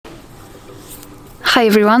Hi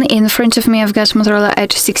everyone, in front of me I've got Motorola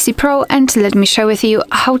Edge 60 Pro, and let me share with you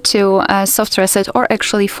how to soft reset or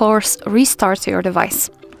actually force restart your device.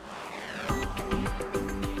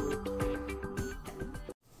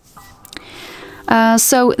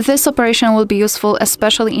 So this operation will be useful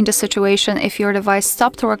especially in the situation if your device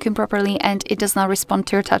stopped working properly and it does not respond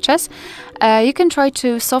to your touches. You can try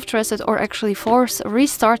to soft reset or actually force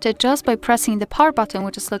restart it just by pressing the power button,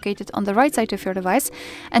 which is located on the right side of your device,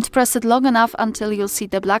 and press it long enough until you'll see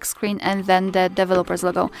the black screen and then the developer's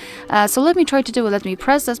logo. So let me try to do it. Let me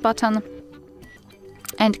press this button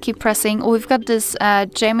and keep pressing. We've got this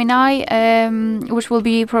Gemini, which will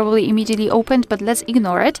be probably immediately opened, but let's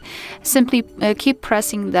ignore it. Simply keep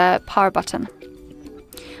pressing the power button.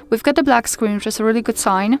 We've got the black screen, which is a really good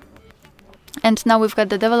sign. And now we've got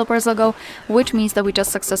the developer's logo, which means that we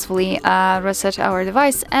just successfully reset our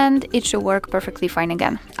device, and it should work perfectly fine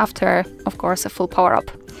again, after, of course, a full power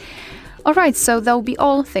up. Alright, so that will be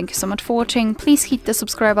all. Thank you so much for watching. Please hit the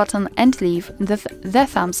subscribe button and leave the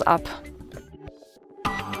thumbs up.